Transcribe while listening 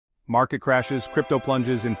Market crashes, crypto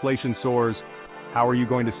plunges, inflation soars. How are you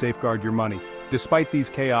going to safeguard your money? Despite these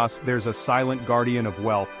chaos, there's a silent guardian of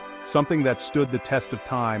wealth, something that stood the test of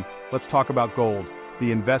time. Let's talk about gold,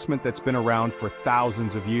 the investment that's been around for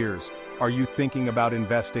thousands of years. Are you thinking about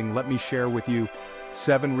investing? Let me share with you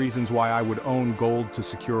 7 reasons why I would own gold to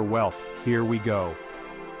secure wealth. Here we go.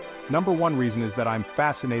 Number 1 reason is that I'm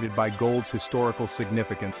fascinated by gold's historical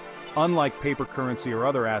significance. Unlike paper currency or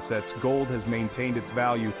other assets, gold has maintained its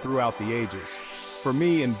value throughout the ages. For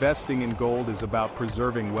me, investing in gold is about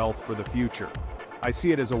preserving wealth for the future. I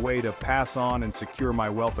see it as a way to pass on and secure my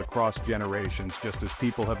wealth across generations, just as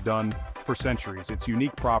people have done for centuries. Its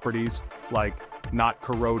unique properties, like not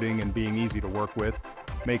corroding and being easy to work with,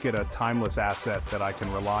 make it a timeless asset that I can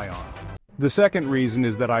rely on. The second reason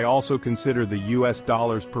is that I also consider the US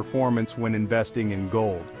dollar's performance when investing in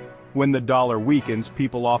gold. When the dollar weakens,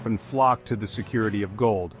 people often flock to the security of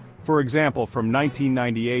gold. For example, from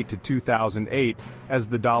 1998 to 2008, as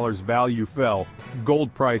the dollar's value fell,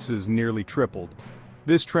 gold prices nearly tripled.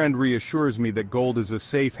 This trend reassures me that gold is a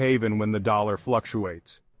safe haven when the dollar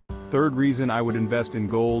fluctuates. Third reason I would invest in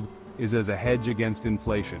gold is as a hedge against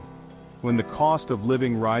inflation. When the cost of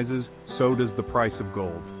living rises, so does the price of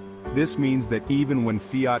gold. This means that even when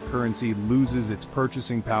fiat currency loses its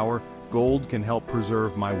purchasing power, gold can help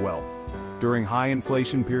preserve my wealth. During high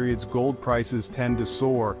inflation periods, gold prices tend to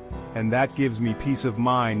soar, and that gives me peace of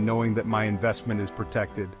mind knowing that my investment is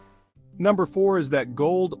protected. Number 4 is that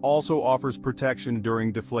gold also offers protection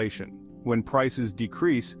during deflation, when prices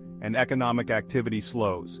decrease and economic activity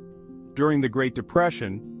slows. During the Great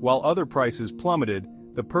Depression, while other prices plummeted,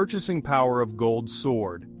 the purchasing power of gold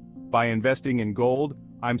soared. By investing in gold,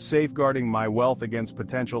 I'm safeguarding my wealth against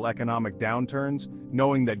potential economic downturns,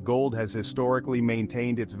 knowing that gold has historically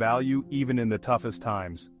maintained its value even in the toughest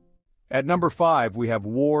times. At number 5, we have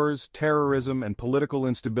wars, terrorism, and political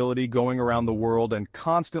instability going around the world and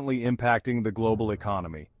constantly impacting the global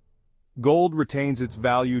economy. Gold retains its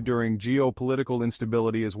value during geopolitical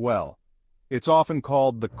instability as well. It's often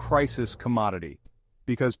called the crisis commodity,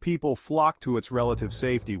 because people flock to its relative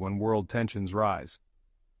safety when world tensions rise.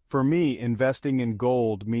 For me, investing in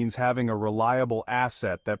gold means having a reliable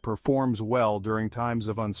asset that performs well during times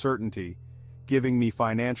of uncertainty, giving me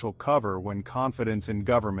financial cover when confidence in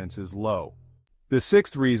governments is low. The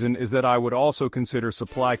 6th reason is that I would also consider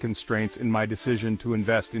supply constraints in my decision to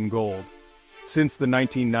invest in gold. Since the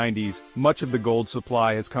 1990s, much of the gold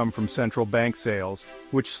supply has come from central bank sales,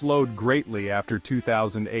 which slowed greatly after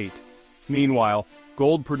 2008. Meanwhile,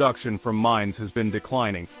 gold production from mines has been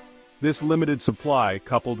declining. This limited supply,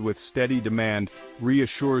 coupled with steady demand,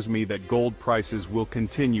 reassures me that gold prices will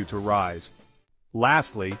continue to rise.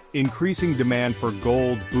 Lastly, increasing demand for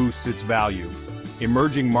gold boosts its value.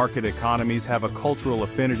 Emerging market economies have a cultural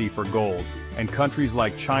affinity for gold, and countries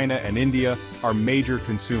like China and India are major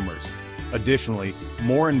consumers. Additionally,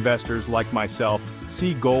 more investors like myself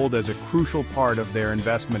see gold as a crucial part of their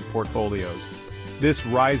investment portfolios. This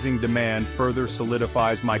rising demand further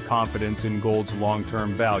solidifies my confidence in gold's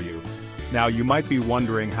long-term value. Now you might be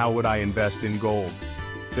wondering, how would I invest in gold?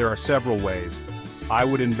 There are several ways. I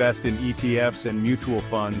would invest in ETFs and mutual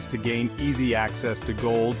funds to gain easy access to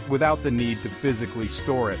gold without the need to physically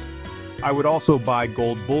store it. I would also buy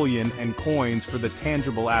gold bullion and coins for the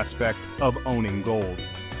tangible aspect of owning gold.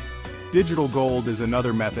 Digital gold is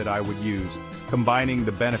another method I would use, combining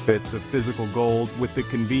the benefits of physical gold with the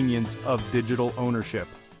convenience of digital ownership.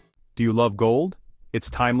 Do you love gold? Its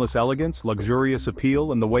timeless elegance, luxurious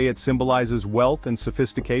appeal, and the way it symbolizes wealth and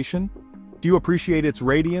sophistication? Do you appreciate its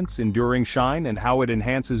radiance, enduring shine, and how it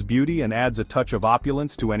enhances beauty and adds a touch of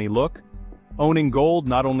opulence to any look? Owning gold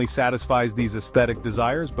not only satisfies these aesthetic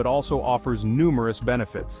desires but also offers numerous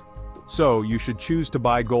benefits. So, you should choose to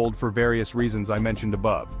buy gold for various reasons I mentioned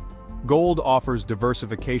above. Gold offers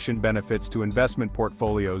diversification benefits to investment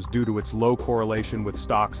portfolios due to its low correlation with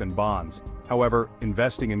stocks and bonds. However,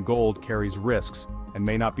 investing in gold carries risks and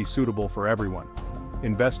may not be suitable for everyone.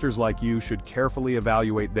 Investors like you should carefully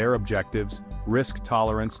evaluate their objectives, risk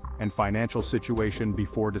tolerance, and financial situation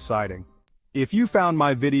before deciding. If you found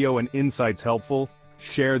my video and insights helpful,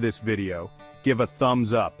 share this video, give a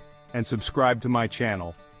thumbs up, and subscribe to my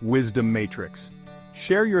channel, Wisdom Matrix.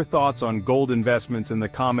 Share your thoughts on gold investments in the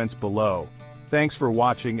comments below. Thanks for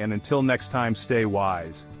watching, and until next time, stay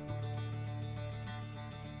wise.